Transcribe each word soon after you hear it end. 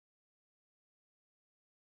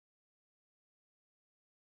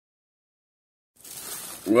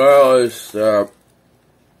Well, it's about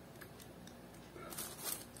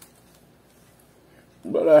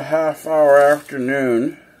a half-hour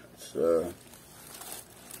afternoon. It's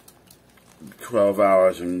 12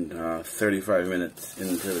 hours and 35 minutes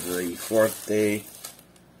into the 4th day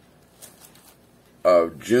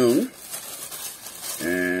of June.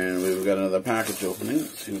 And we've got another package opening.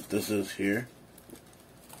 Let's see what this is here.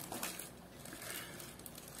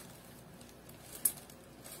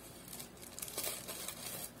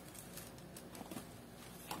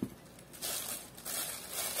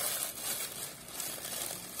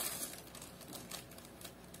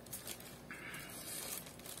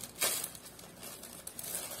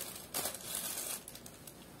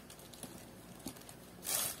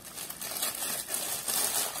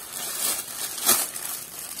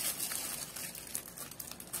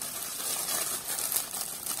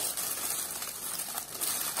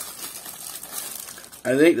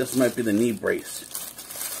 I think this might be the knee brace.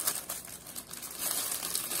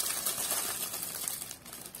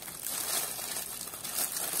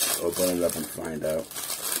 Open it up and find out.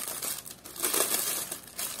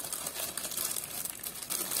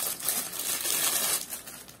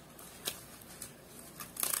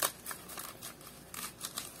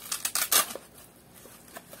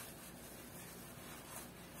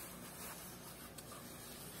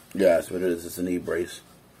 Yeah, that's what it is. It's a knee brace.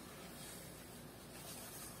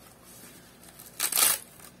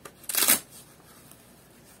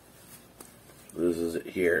 This is it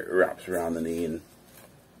here. It wraps around the knee and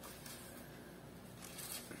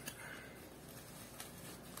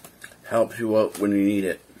helps you out when you need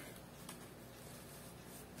it.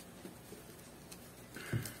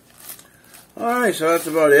 Alright, so that's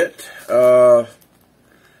about it.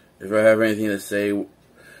 If I have anything to say,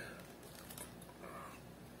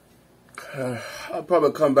 I'll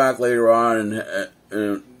probably come back later on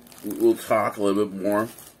and we'll talk a little bit more.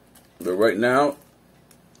 But right now,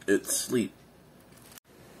 it's sleep.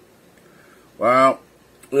 Well,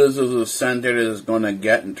 this is as centered as it's going to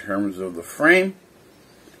get in terms of the frame.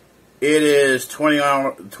 It is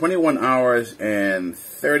 21 hours and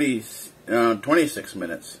 26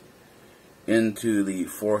 minutes into the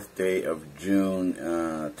 4th day of June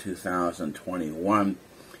 2021.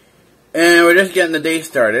 And we're just getting the day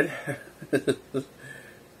started.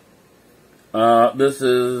 This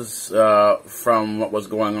is from what was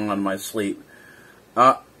going on in my sleep.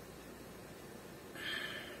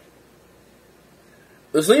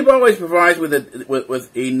 The sleep always provides with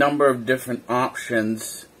a number of different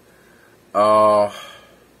options. I've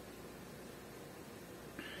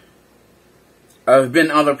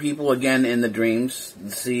been other people again in the dreams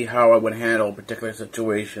to see how I would handle particular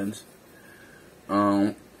situations.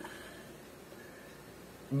 Being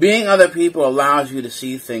other people allows you to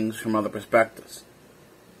see things from other perspectives,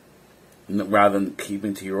 rather than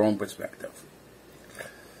keeping to your own perspective.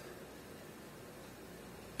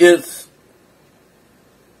 It's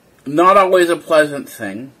not always a pleasant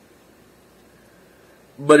thing,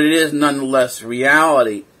 but it is nonetheless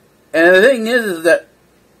reality. And the thing is that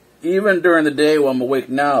even during the day when I'm awake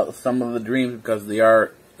now, some of the dreams, because they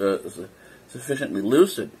are sufficiently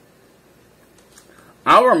lucid,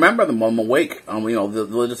 I'll remember them when I'm awake.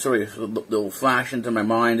 They'll just sort of they'll flash into my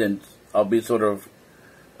mind, and I'll be sort of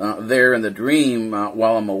there in the dream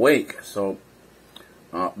while I'm awake. So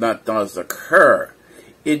that does occur.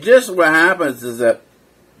 It just what happens is that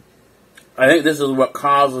I think this is what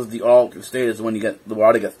causes the altered state, is when the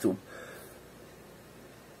body gets to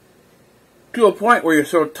a point where you're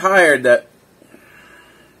so tired that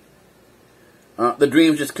the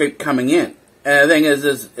dreams just keep coming in. And the thing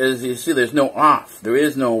is you see, there's no off. There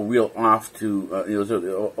is no real off to,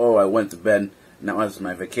 I went to bed, now this is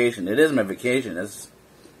my vacation. It is my vacation. It's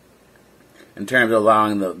in terms of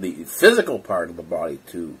allowing the physical part of the body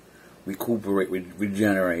to recuperate,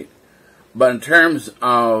 regenerate. But in terms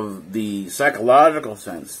of the psychological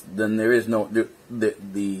sense, then there is no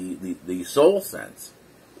the soul sense,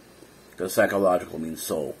 because psychological means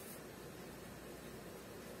soul.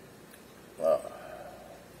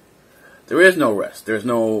 There is no rest. There's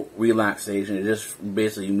no relaxation. It just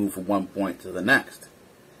basically you move from one point to the next.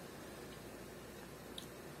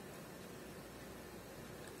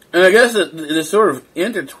 And I guess it sort of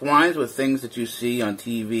intertwines with things that you see on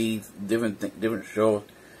TV, different shows.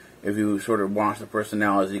 If you sort of watch the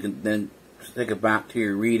personalities, you can then take it back to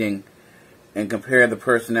your reading and compare the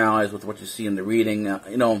personalities with what you see in the reading.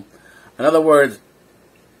 In other words,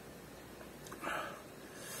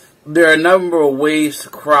 there are a number of ways to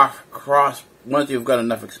cross. Once you've got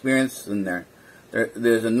enough experience in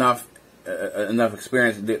there's enough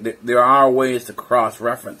experience. There are ways to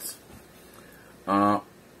cross-reference.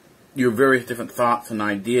 your various different thoughts and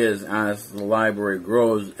ideas as the library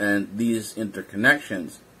grows, and these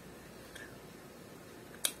interconnections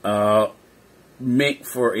make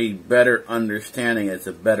for a better understanding. It's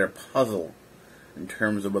a better puzzle in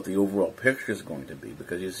terms of what the overall picture is going to be,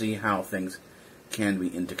 because you see how things can be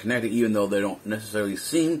interconnected, even though they don't necessarily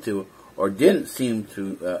seem to, or didn't seem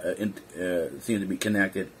to be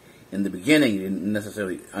connected in the beginning. You didn't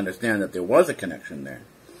necessarily understand that there was a connection there.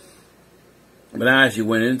 But as you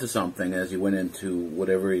went into something, as you went into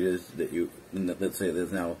whatever it is that you, let's say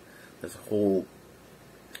there's now this whole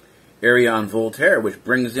area on Voltaire, which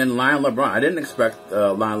brings in Lionel LeBron. I didn't expect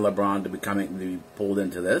Lionel LeBron to be pulled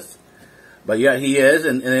into this, but yet he is,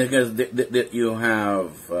 and because you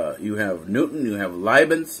have Newton, you have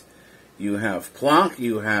Leibniz, you have Planck,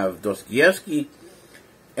 you have Dostoevsky,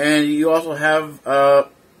 and you also have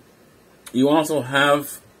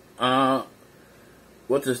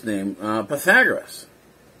what's his name? Pythagoras.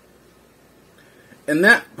 And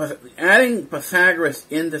that, adding Pythagoras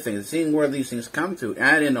into things, seeing where these things come to,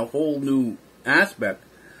 add in a whole new aspect,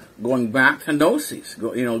 going back to Gnosis,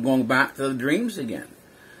 going back to the dreams again.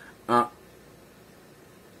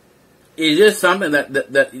 It is something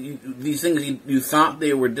that these things you thought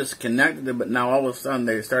they were disconnected, but now all of a sudden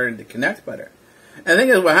they're starting to connect better. And the thing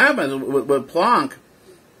is, what happens with Planck,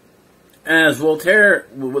 as Voltaire,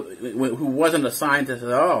 who wasn't a scientist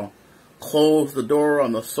at all, closed the door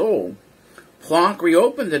on the soul, Planck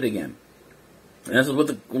reopened it again. And this is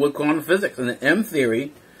with quantum physics. And the M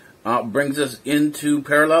theory brings us into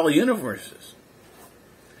parallel universes.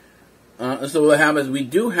 So what happens, we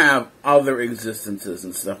do have other existences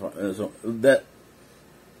and stuff that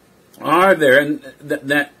are there, and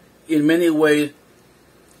that in many ways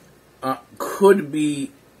could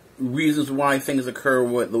be reasons why things occur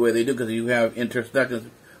the way they do, because you have intersections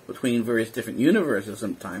between various different universes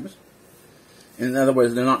sometimes. In other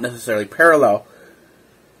words, they're not necessarily parallel.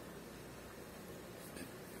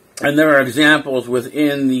 And there are examples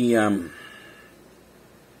within the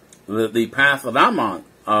path that I'm on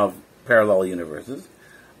of parallel universes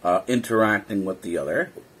interacting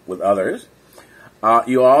with others.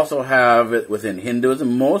 You also have it within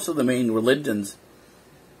Hinduism. Most of the main religions,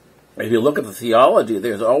 if you look at the theology,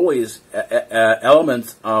 there's always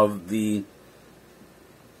elements of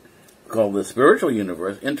called the spiritual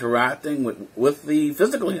universe interacting with the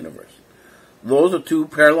physical universe. Those are two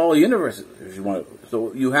parallel universes, if you want to.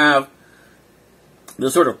 So you have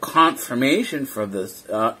the sort of confirmation for this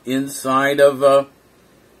inside of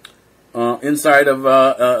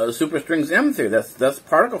superstrings M theory. That's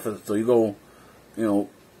particle physics. So you go,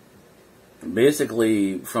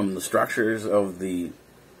 basically from the structures of the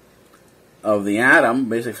atom,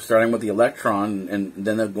 basically starting with the electron, and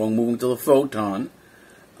then moving to the photon.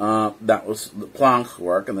 That was Planck's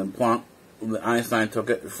work, and then Einstein took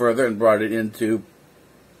it further and brought it into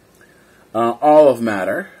all of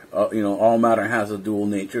matter. All matter has a dual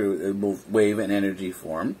nature, both wave and energy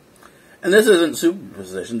form. And this isn't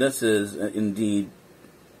superposition. This is indeed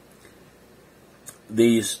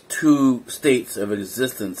these two states of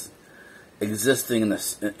existence existing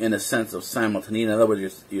in a sense of simultaneity. In other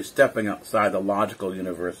words, you're stepping outside the logical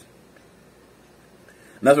universe.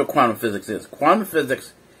 And that's what quantum physics is. Quantum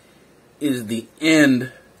physics is the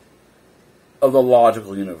end of the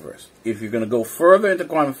logical universe. If you're going to go further into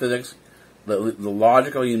quantum physics, the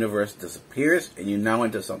logical universe disappears and you're now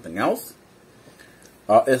into something else.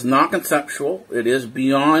 It's not conceptual. It is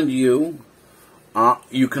beyond you.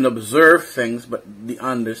 You can observe things, but the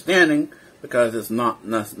understanding, because it's not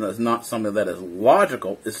something that is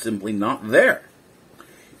logical, is simply not there.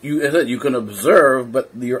 You can observe,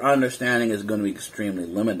 but your understanding is going to be extremely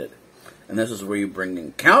limited. And this is where you bring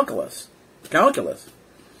in calculus,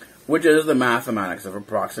 which is the mathematics of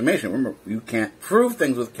approximation. Remember, you can't prove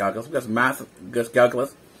things with calculus because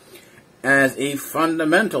calculus, as a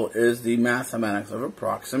fundamental, is the mathematics of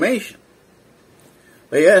approximation.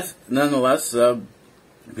 But yes, nonetheless,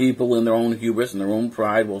 people in their own hubris and their own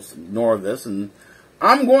pride will ignore this, and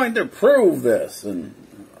I'm going to prove this, and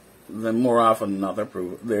then more often than not,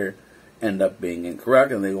 they end up being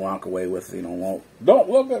incorrect, and they walk away with, well, don't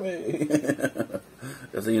look at me,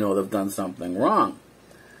 because they've done something wrong.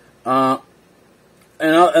 And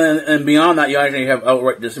beyond that, you actually have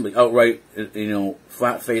outright,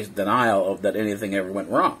 flat-faced denial of that anything ever went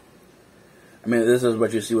wrong. I mean, this is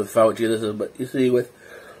what you see with Fauci. This is what you see with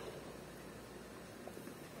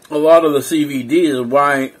a lot of the CVDs.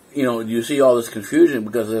 Why, you see all this confusion,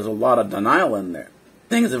 because there's a lot of denial in there.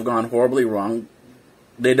 Things have gone horribly wrong.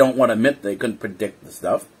 They don't want to admit they couldn't predict the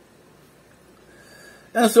stuff.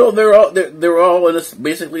 And so they're all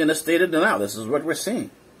basically in a state of denial. This is what we're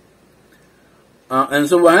seeing. And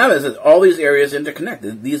so what happens is all these areas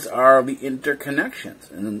interconnected. These are the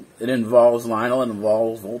interconnections. And it involves Lionel, it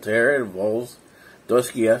involves Voltaire, it involves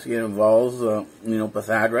Dostoevsky, it involves,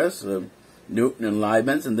 Pythagoras, Newton and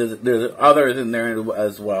Leibniz, and there's others in there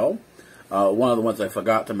as well. One of the ones I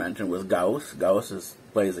forgot to mention was Gauss. Gauss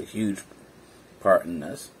plays a huge part in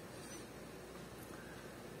this.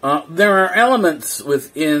 There are elements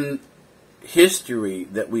within history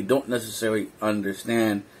that we don't necessarily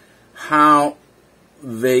understand how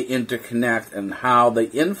they interconnect and how they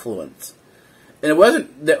influence. And it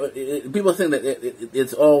wasn't that people think that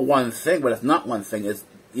it's all one thing, but it's not one thing.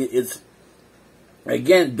 It's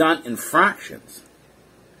again done in fractions.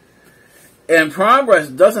 And progress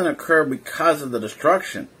doesn't occur because of the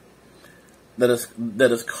destruction that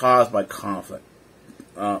is caused by conflict.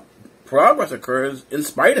 Progress occurs in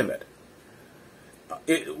spite of it.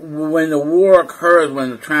 When the war occurs,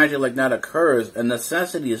 when a tragedy like that occurs, a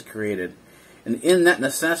necessity is created. And in that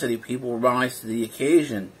necessity, people rise to the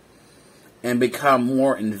occasion and become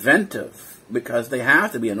more inventive because they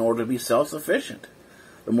have to be in order to be self-sufficient.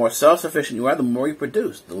 The more self-sufficient you are, the more you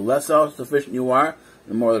produce. The less self-sufficient you are,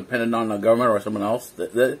 the more dependent on the government or someone else,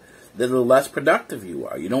 the less productive you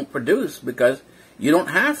are. You don't produce because you don't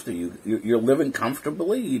have to. You're living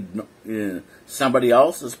comfortably. Somebody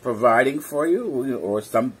else is providing for you, or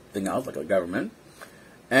something else like a government.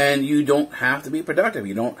 And you don't have to be productive.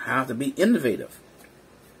 You don't have to be innovative.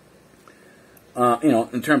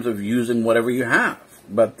 In terms of using whatever you have.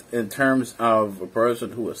 But in terms of a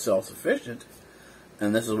person who is self-sufficient,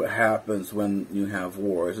 and this is what happens when you have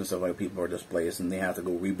wars and stuff like people are displaced and they have to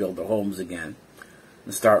go rebuild their homes again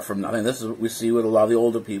and start from nothing. This is what we see with a lot of the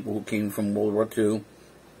older people who came from World War II.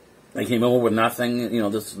 They came over with nothing.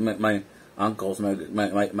 This is my uncles, my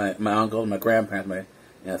uncles, my grandparents,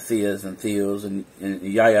 my Theas and Theos and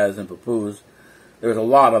Yayas and Papus. There was a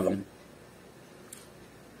lot of them.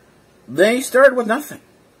 They started with nothing.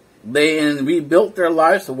 They rebuilt their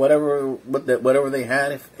lives to whatever they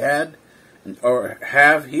had or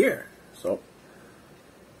have here. So,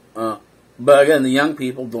 but again, the young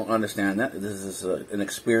people don't understand that. This is an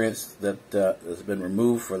experience that has been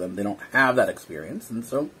removed for them. They don't have that experience, and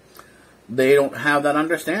so they don't have that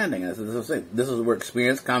understanding. This is where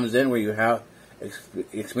experience comes in, where you have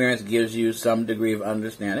experience gives you some degree of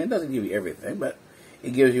understanding. It doesn't give you everything, but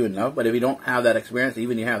it gives you enough. But if you don't have that experience,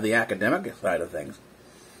 even you have the academic side of things,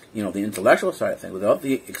 the intellectual side of things, without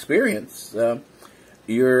the experience,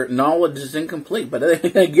 your knowledge is incomplete. But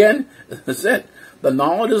again, that's it. The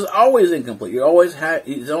knowledge is always incomplete.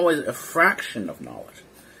 It's always a fraction of knowledge.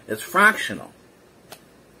 It's fractional.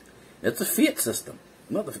 It's a fiat system.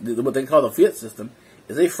 What they call the fiat system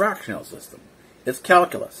is a fractional system. It's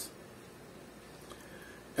calculus.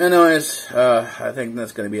 Anyways, I think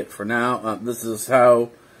that's going to be it for now. This is how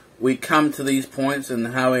we come to these points and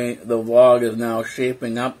how the vlog is now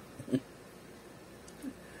shaping up.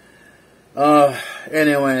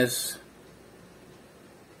 Anyways,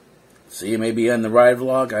 see you maybe in the ride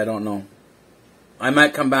vlog. I don't know. I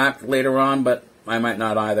might come back later on, but I might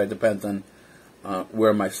not either. It depends on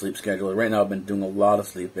where my sleep schedule is. Right now I've been doing a lot of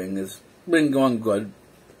sleeping. It's been going good.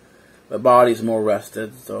 My body's more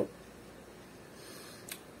rested, so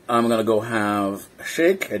I'm going to go have a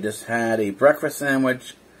shake. I just had a breakfast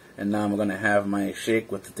sandwich, and now I'm going to have my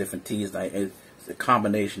shake with the different teas. It's a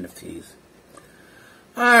combination of teas.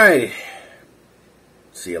 Alright.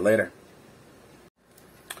 See you later.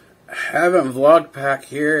 I haven't vlogged back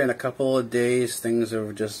here in a couple of days. Things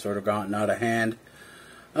have just sort of gotten out of hand.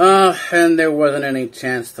 And there wasn't any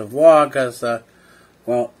chance to vlog because,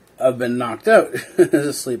 I've been knocked out.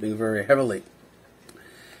 Sleeping very heavily.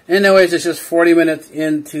 Anyways, it's just 40 minutes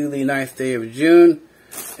into the 9th day of June.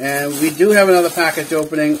 And we do have another package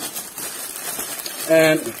opening.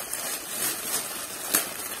 And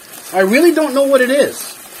I really don't know what it is.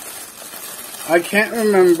 I can't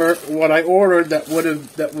remember what I ordered that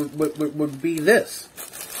would be this.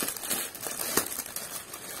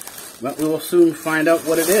 But we will soon find out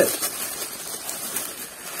what it is.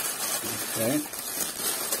 Okay.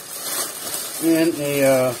 In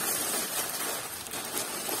a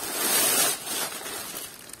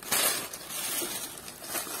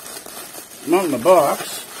not in the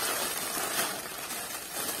box.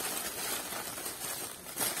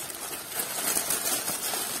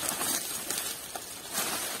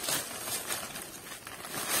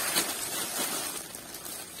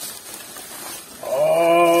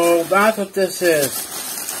 Oh, that's what this is.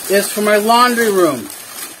 It's for my laundry room.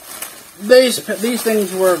 These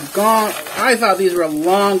things were gone. I thought these were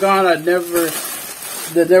long gone.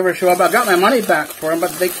 They'd never show up. I got my money back for them,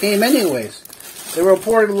 but they came anyways. They were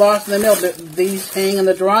reported lost in the mail. These hang in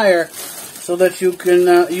the dryer, so so that you can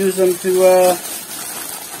use them to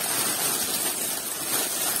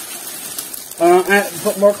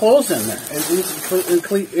put more clothes in there.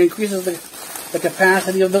 It increases the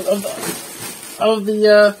capacity of the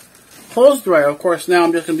clothes dryer. Of course, now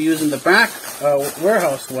I'm just going to be using the back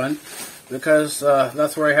warehouse one because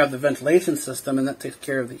that's where I have the ventilation system, and that takes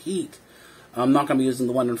care of the heat. I'm not going to be using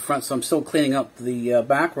the one in front, so I'm still cleaning up the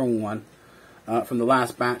back room one from the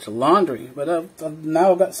last batch of laundry. But I've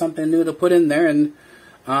now got something new to put in there, and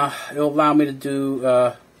it'll allow me to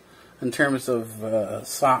do, in terms of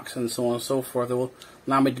socks and so on and so forth, it will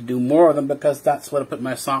allow me to do more of them because that's what I put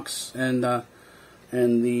my socks and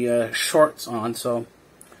the shorts on. So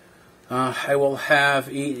I will have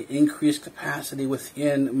increased capacity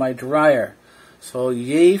within my dryer. So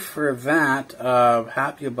yay for that.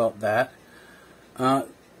 Happy about that.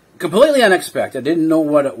 Completely unexpected. I didn't know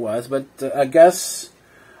what it was, but I guess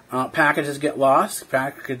packages get lost.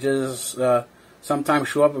 Packages sometimes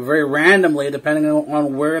show up very randomly depending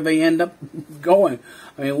on where they end up going.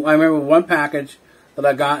 I mean, I remember one package that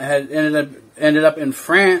I got had ended up in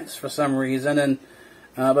France for some reason, and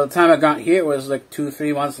by the time I got here, it was like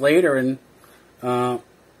 2-3 months later, and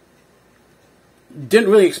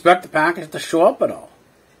didn't really expect the package to show up at all.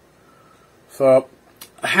 So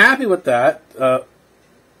happy with that.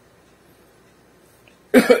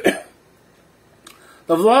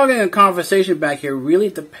 The vlogging and conversation back here really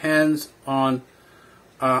depends on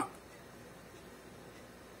how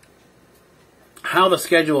the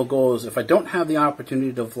schedule goes. If I don't have the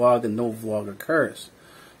opportunity to vlog, then no vlog occurs.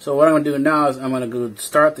 So what I'm going to do now is I'm going to go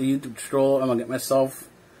start the YouTube stroll. I'm going to get myself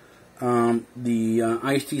the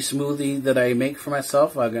iced tea smoothie that I make for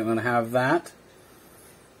myself. I'm going to have that.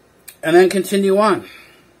 And then continue on.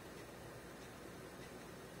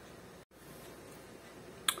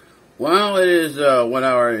 Well, it is 1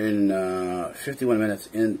 hour and 51 minutes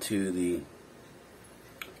into the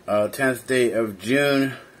 10th day of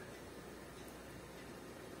June.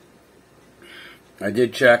 I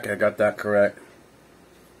did check. I got that correct.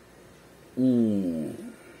 It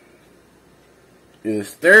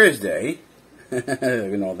is Thursday.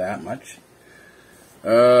 You know that much.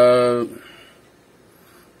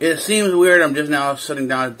 It seems weird. I'm just now sitting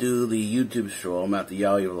down to do the YouTube stroll. I'm at the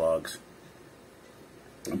Yowie Vlogs.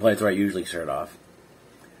 The place where I usually start off.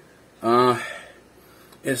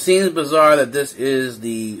 It seems bizarre that this is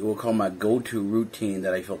we'll call my go-to routine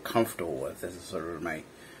that I feel comfortable with. This is sort of my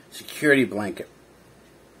security blanket.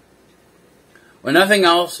 When nothing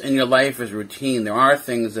else in your life is routine, there are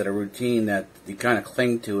things that are routine that you kind of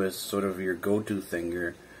cling to as sort of your go-to thing,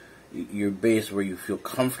 your base where you feel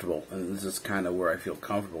comfortable. And this is kind of where I feel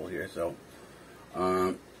comfortable here. So,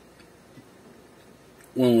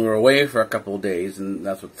 when we were away for a couple of days, and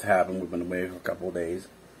that's what's happened, we've been away for a couple of days,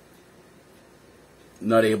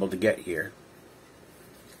 not able to get here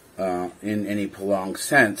in any prolonged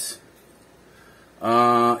sense,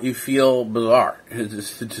 you feel bizarre. It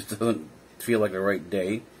just doesn't feel like the right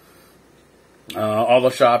day. All the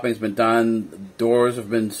shopping's been done, the doors have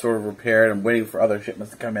been sort of repaired. I'm waiting for other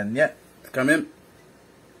shipments to come in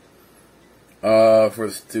for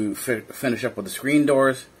us to finish up with the screen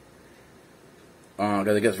doors.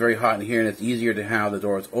 Because it gets very hot in here, and it's easier to have the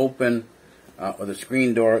doors open with a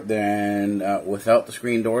screen door than without the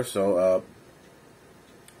screen door. So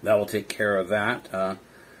that will take care of that.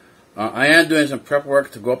 I am doing some prep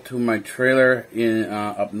work to go up to my trailer in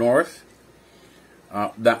up north.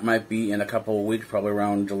 That might be in a couple of weeks, probably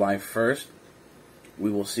around July 1st.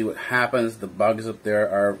 We will see what happens. The bugs up there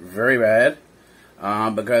are very bad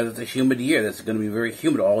because it's a humid year. It's going to be very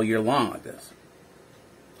humid all year long like this.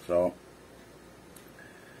 So.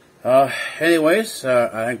 Anyways,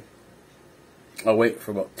 I'll wait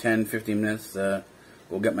for about 10-15 minutes.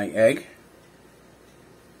 We'll get my egg.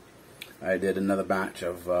 I did another batch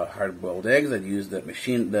of hard-boiled eggs. I used the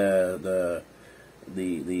machine, the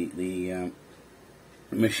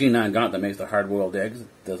machine I got that makes the hard-boiled eggs.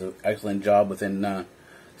 It does an excellent job. Within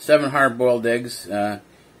 7 hard-boiled eggs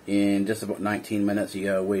in just about 19 minutes. You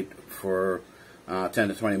gotta wait for 10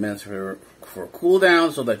 to 20 minutes for a cool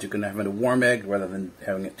down so that you can have a warm egg rather than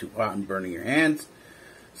having it too hot and burning your hands.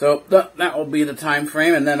 So that will be the time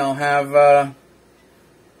frame, and then I'll have I'll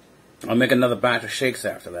make another batch of shakes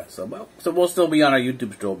after that. So we'll still be on our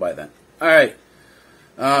YouTube stroll by then. All right,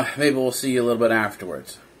 maybe we'll see you a little bit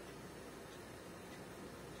afterwards.